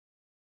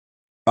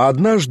А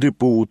однажды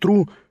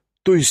поутру,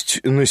 то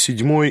есть на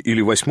 7-й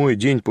или 8-й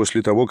день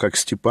после того, как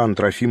Степан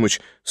Трофимович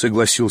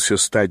согласился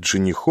стать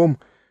женихом,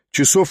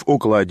 часов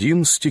около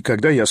 11,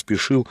 когда я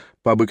спешил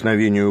по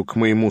обыкновению к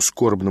моему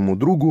скорбному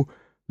другу,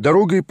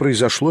 дорогой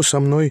произошло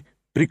со мной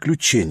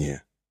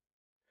приключение.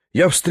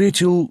 Я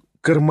встретил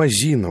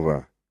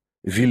Кармазинова,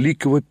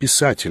 великого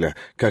писателя,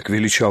 как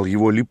величал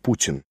его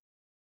Липутин.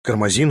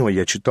 Кармазинова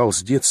я читал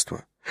с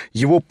детства.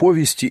 Его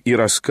повести и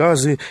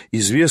рассказы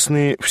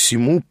известны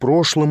всему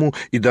прошлому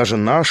и даже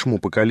нашему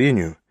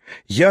поколению.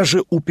 Я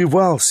же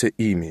упивался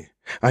ими.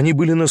 Они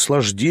были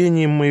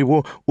наслаждением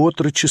моего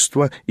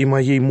отрочества и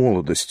моей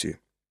молодости.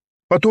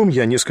 Потом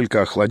я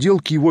несколько охладел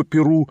к его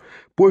перу.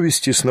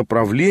 Повести с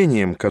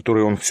направлением,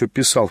 которые он все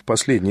писал в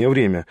последнее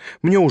время,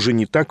 мне уже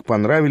не так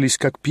понравились,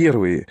 как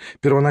первые,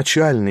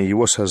 первоначальные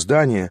его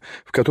создания,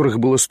 в которых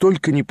было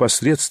столько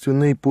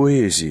непосредственной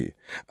поэзии,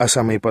 а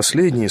самые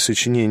последние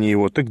сочинения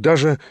его так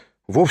даже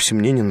вовсе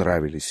мне не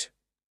нравились.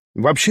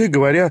 Вообще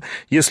говоря,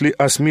 если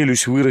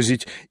осмелюсь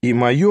выразить и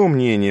мое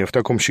мнение в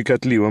таком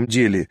щекотливом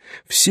деле,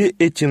 все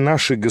эти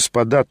наши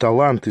господа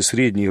таланты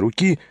средней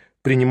руки,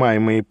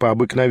 принимаемые по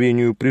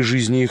обыкновению при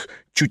жизни их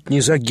чуть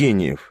не за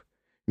гениев,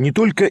 не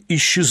только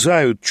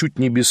исчезают чуть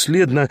не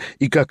бесследно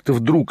и как-то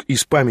вдруг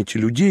из памяти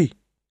людей,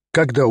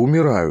 когда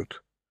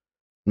умирают,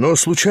 но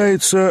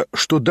случается,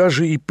 что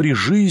даже и при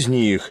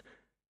жизни их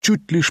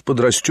чуть лишь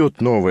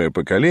подрастет новое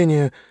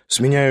поколение,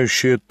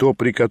 сменяющее то,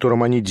 при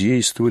котором они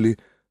действовали,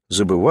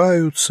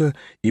 забываются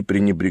и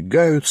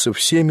пренебрегаются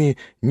всеми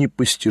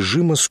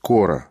непостижимо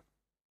скоро.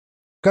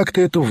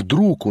 Как-то это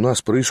вдруг у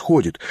нас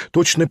происходит,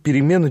 точно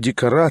перемена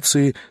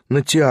декорации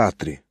на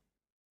театре.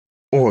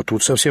 О,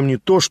 тут совсем не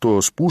то, что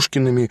с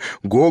Пушкиными,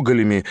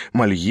 Гоголями,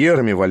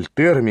 Мольерами,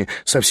 Вольтерами,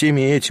 со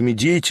всеми этими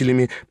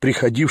деятелями,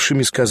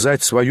 приходившими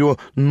сказать свое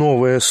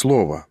новое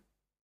слово.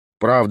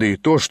 Правда и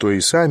то, что и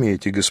сами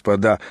эти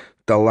господа,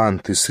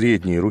 таланты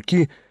средней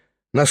руки,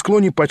 на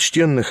склоне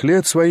почтенных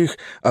лет своих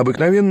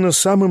обыкновенно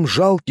самым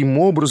жалким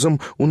образом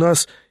у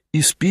нас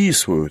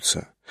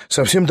исписываются,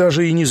 совсем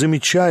даже и не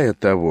замечая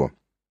того.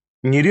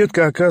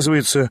 Нередко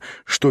оказывается,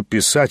 что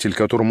писатель,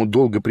 которому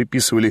долго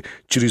приписывали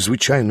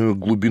чрезвычайную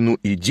глубину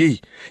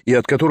идей и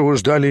от которого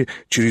ждали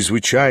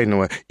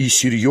чрезвычайного и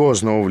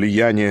серьезного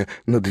влияния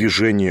на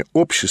движение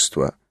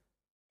общества,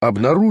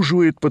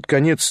 обнаруживает под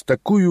конец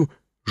такую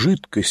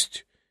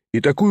жидкость и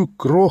такую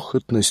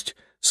крохотность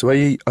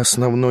своей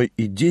основной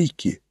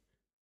идейки,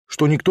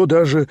 что никто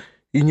даже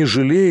и не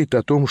жалеет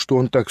о том, что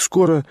он так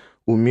скоро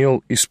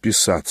умел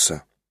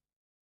исписаться.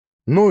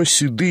 Но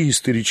седые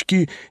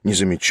старички не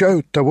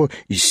замечают того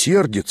и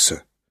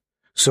сердятся.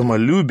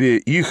 Самолюбие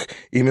их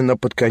именно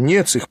под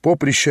конец их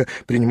поприща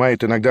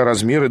принимает иногда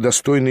размеры,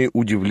 достойные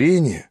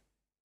удивления.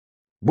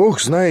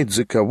 Бог знает,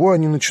 за кого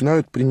они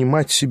начинают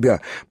принимать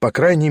себя, по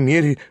крайней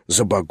мере,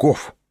 за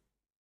богов.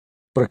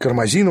 Про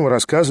Кармазинова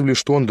рассказывали,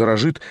 что он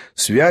дорожит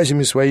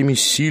связями своими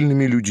с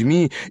сильными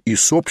людьми и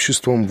с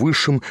обществом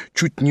высшим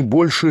чуть не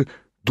больше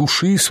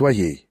души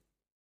своей.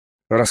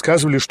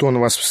 Рассказывали, что он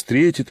вас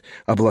встретит,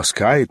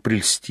 обласкает,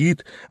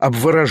 прельстит,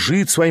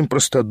 обворожит своим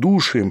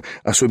простодушием,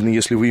 особенно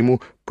если вы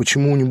ему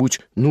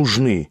почему-нибудь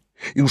нужны,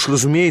 и уж,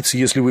 разумеется,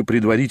 если вы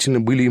предварительно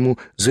были ему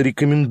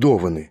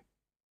зарекомендованы.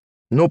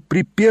 Но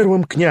при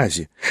первом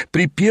князе,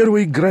 при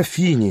первой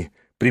графине,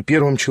 при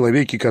первом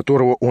человеке,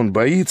 которого он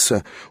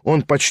боится,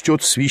 он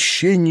почтет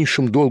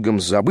священнейшим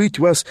долгом забыть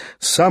вас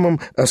самым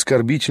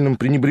оскорбительным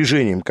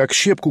пренебрежением, как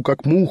щепку,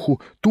 как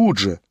муху, тут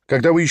же,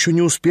 когда вы еще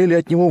не успели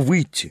от него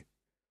выйти.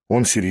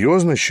 Он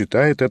серьезно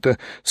считает это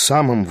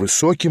самым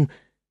высоким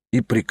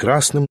и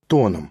прекрасным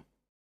тоном.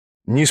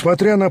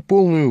 Несмотря на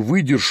полную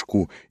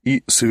выдержку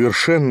и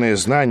совершенное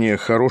знание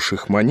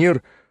хороших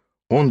манер,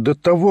 он до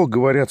того,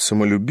 говорят,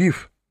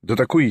 самолюбив, до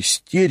такой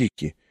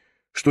истерики,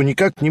 что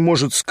никак не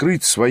может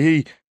скрыть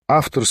своей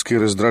авторской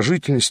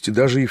раздражительности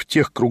даже и в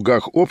тех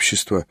кругах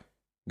общества,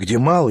 где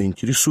мало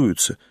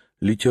интересуются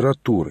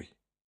литературой.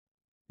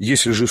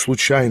 Если же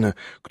случайно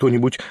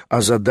кто-нибудь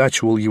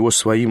озадачивал его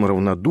своим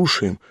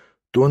равнодушием,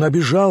 то он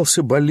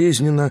обижался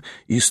болезненно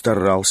и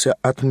старался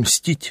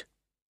отмстить.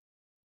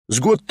 С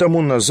год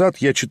тому назад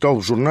я читал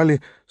в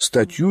журнале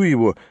статью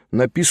его,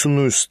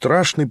 написанную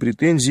страшной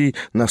претензией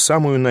на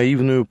самую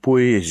наивную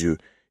поэзию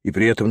и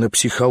при этом на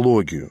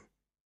психологию.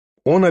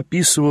 Он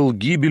описывал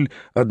гибель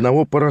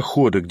одного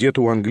парохода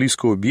где-то у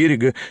английского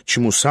берега,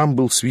 чему сам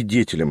был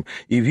свидетелем,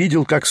 и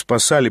видел, как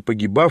спасали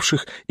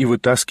погибавших и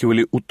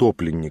вытаскивали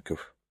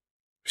утопленников.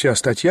 Вся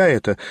статья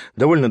эта,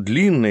 довольно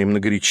длинная и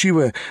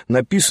многоречивая,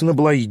 написана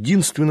была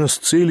единственно с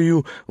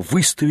целью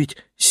выставить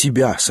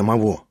себя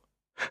самого.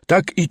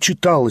 Так и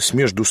читалось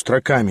между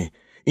строками: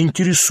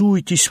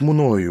 «Интересуйтесь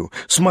мною,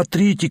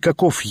 смотрите,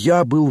 каков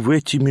я был в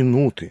эти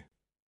минуты.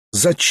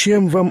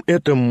 Зачем вам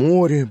это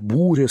море,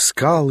 буря,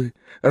 скалы,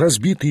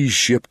 разбитые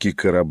щепки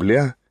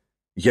корабля?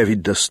 Я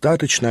ведь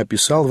достаточно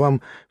описал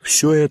вам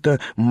все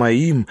это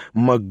моим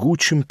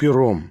могучим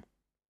пером.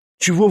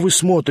 Чего вы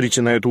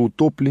смотрите на эту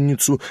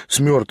утопленницу с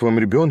мертвым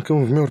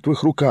ребенком в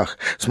мертвых руках?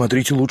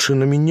 Смотрите лучше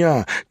на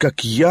меня,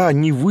 как я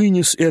не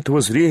вынес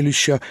этого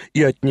зрелища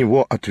и от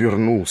него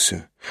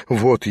отвернулся.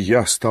 Вот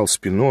я стал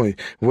спиной,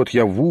 вот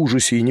я в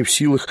ужасе и не в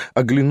силах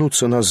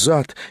оглянуться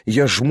назад,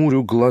 я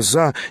жмурю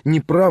глаза,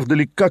 не правда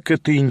ли, как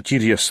это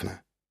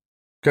интересно?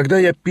 Когда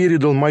я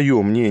передал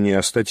мое мнение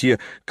о статье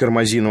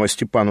Кармазинова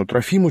Степану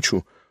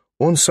Трофимовичу,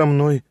 он со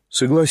мной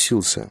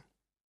согласился.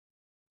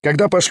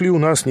 Когда пошли у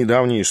нас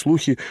недавние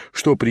слухи,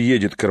 что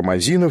приедет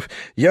Кармазинов,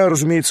 я,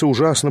 разумеется,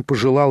 ужасно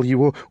пожелал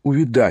его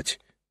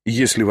увидать, и,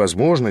 если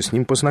возможно, с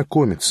ним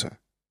познакомиться.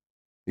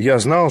 Я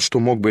знал, что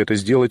мог бы это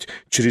сделать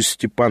через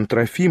Степана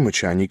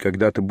Трофимовича, они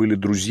когда-то были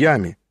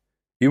друзьями.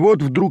 И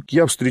вот вдруг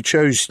я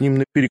встречаюсь с ним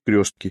на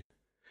перекрестке.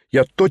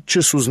 Я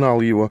тотчас узнал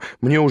его,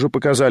 мне уже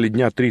показали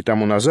дня 3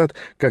 тому назад,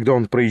 когда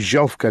он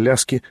проезжал в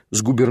коляске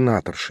с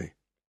губернаторшей.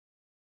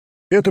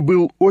 Это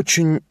был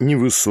очень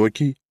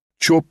невысокий,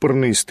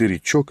 чопорный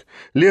старичок,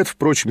 лет,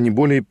 впрочем, не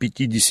более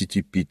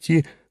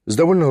 55, с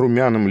довольно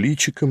румяным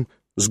личиком,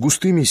 с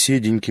густыми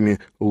седенькими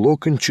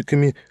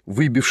локончиками,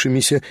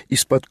 выбившимися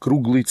из-под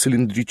круглой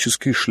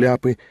цилиндрической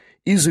шляпы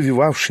и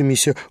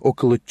завивавшимися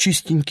около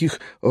чистеньких,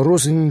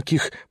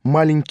 розовеньких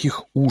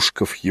маленьких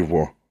ушков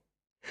его.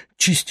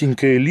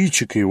 Чистенькое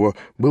личико его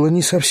было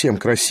не совсем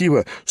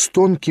красиво, с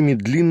тонкими,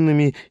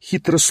 длинными,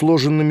 хитро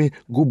сложенными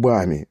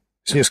губами,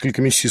 с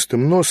несколько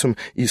мясистым носом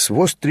и с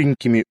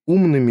остренькими,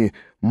 умными,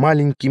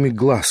 маленькими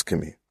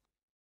глазками.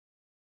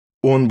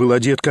 Он был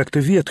одет как-то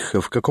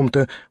ветхо, в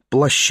каком-то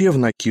плаще в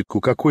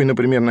накидку, какой,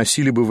 например,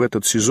 носили бы в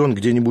этот сезон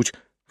где-нибудь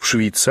в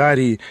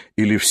Швейцарии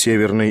или в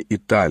Северной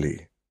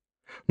Италии.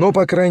 Но,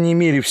 по крайней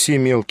мере, все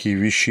мелкие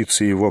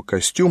вещицы его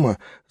костюма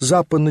 —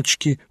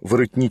 запоночки,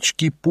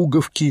 воротнички,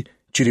 пуговки,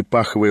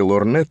 черепаховый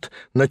лорнет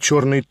на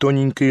черной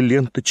тоненькой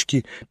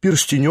ленточке,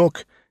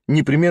 перстенек —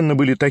 непременно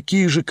были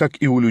такие же,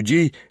 как и у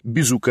людей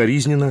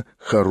безукоризненно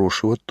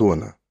хорошего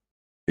тона.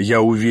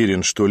 Я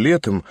уверен, что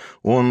летом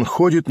он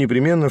ходит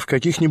непременно в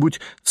каких-нибудь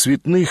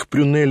цветных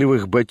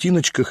прюнелевых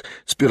ботиночках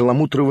с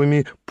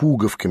перламутровыми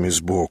пуговками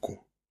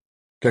сбоку.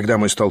 Когда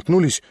мы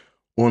столкнулись,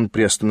 он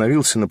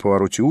приостановился на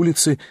повороте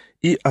улицы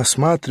и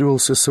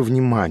осматривался со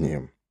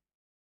вниманием.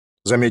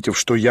 Заметив,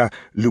 что я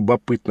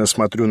любопытно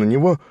смотрю на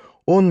него,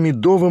 он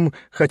медовым,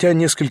 хотя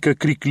несколько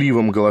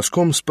крикливым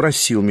голоском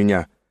спросил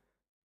меня: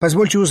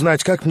 «Позвольте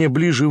узнать, как мне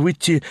ближе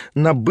выйти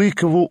на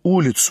Быкову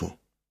улицу?»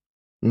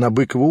 «На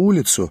Быкову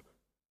улицу?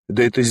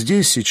 Да это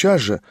здесь,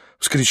 сейчас же!» —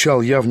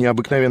 вскричал я в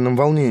необыкновенном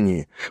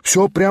волнении.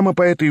 «Все прямо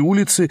по этой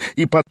улице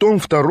и потом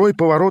второй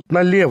поворот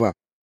налево.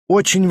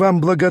 Очень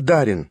вам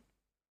благодарен».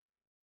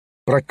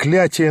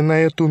 Проклятие на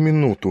эту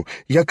минуту!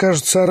 Я,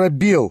 кажется,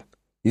 оробел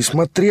и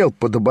смотрел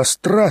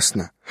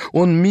подобострастно.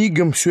 Он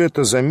мигом все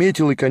это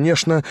заметил и,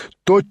 конечно,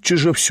 тотчас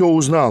же все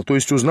узнал, то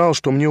есть узнал,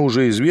 что мне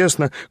уже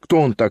известно,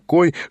 кто он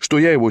такой, что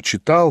я его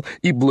читал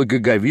и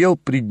благоговел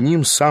пред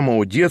ним с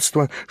самого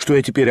детства, что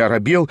я теперь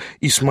оробел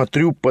и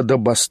смотрю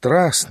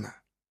подобострастно.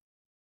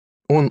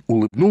 Он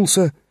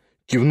улыбнулся,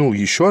 кивнул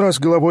еще раз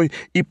головой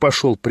и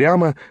пошел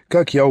прямо,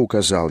 как я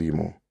указал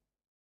ему.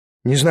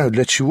 Не знаю,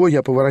 для чего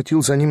я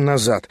поворотил за ним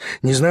назад,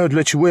 не знаю,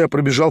 для чего я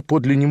пробежал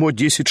подле него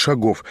 10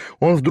 шагов.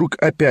 Он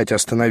вдруг опять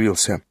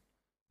остановился.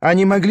 «А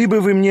не могли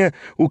бы вы мне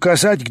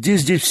указать, где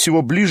здесь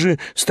всего ближе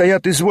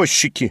стоят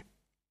извозчики?»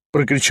 —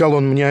 прокричал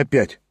он мне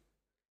опять.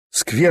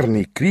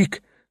 Скверный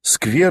крик,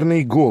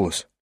 скверный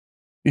голос.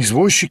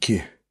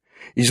 «Извозчики?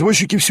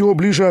 Извозчики всего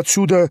ближе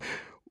отсюда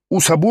у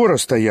собора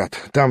стоят,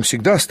 там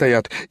всегда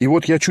стоят, и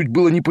вот я чуть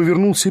было не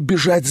повернулся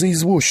бежать за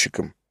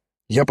извозчиком.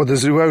 Я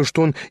подозреваю,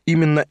 что он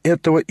именно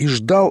этого и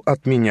ждал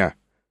от меня.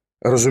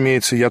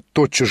 Разумеется, я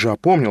тотчас же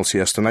опомнился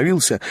и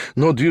остановился,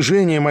 но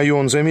движение мое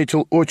он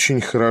заметил очень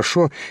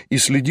хорошо и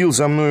следил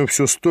за мною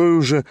все с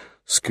той же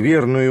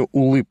скверною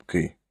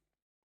улыбкой.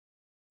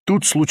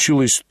 Тут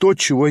случилось то,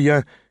 чего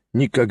я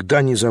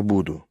никогда не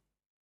забуду.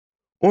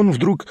 Он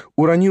вдруг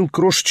уронил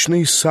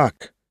крошечный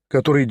сак,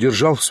 который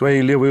держал в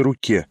своей левой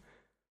руке.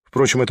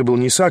 Впрочем, это был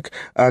не сак,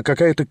 а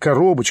какая-то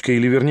коробочка,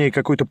 или, вернее,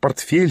 какой-то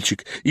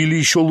портфельчик, или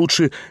еще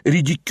лучше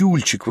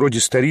редикюльчик, вроде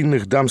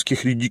старинных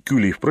дамских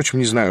редикюлей. Впрочем,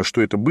 не знаю,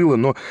 что это было,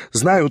 но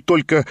знаю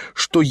только,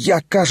 что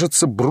я,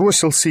 кажется,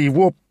 бросился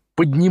его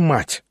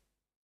поднимать.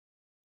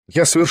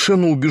 Я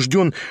совершенно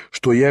убежден,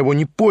 что я его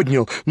не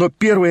поднял, но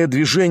первое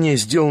движение,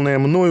 сделанное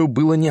мною,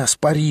 было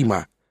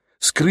неоспоримо.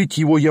 Скрыть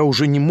его я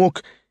уже не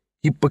мог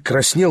и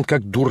покраснел,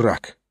 как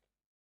дурак.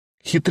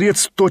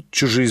 Хитрец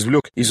тотчас же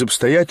извлек из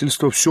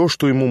обстоятельства все,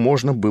 что ему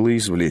можно было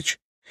извлечь.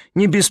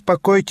 «Не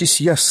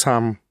беспокойтесь, я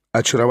сам», —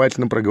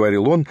 очаровательно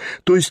проговорил он,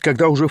 то есть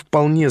когда уже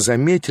вполне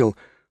заметил,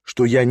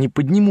 что я не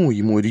подниму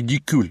ему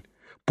редикюль,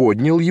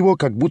 поднял его,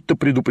 как будто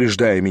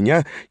предупреждая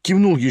меня,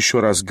 кивнул еще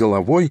раз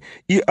головой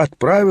и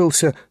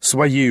отправился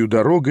своею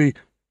дорогой,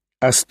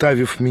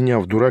 оставив меня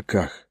в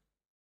дураках.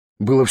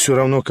 Было все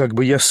равно, как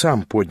бы я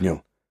сам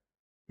поднял.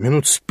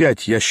 Минут с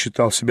 5 я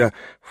считал себя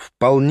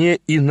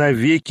вполне и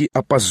навеки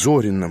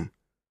опозоренным.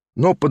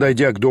 Но,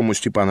 подойдя к дому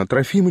Степана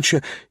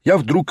Трофимовича, я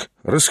вдруг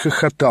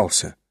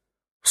расхохотался.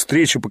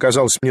 Встреча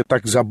показалась мне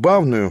так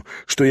забавную,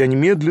 что я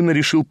немедленно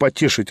решил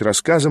потешить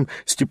рассказом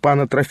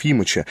Степана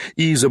Трофимовича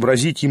и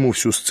изобразить ему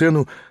всю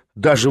сцену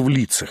даже в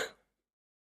лицах.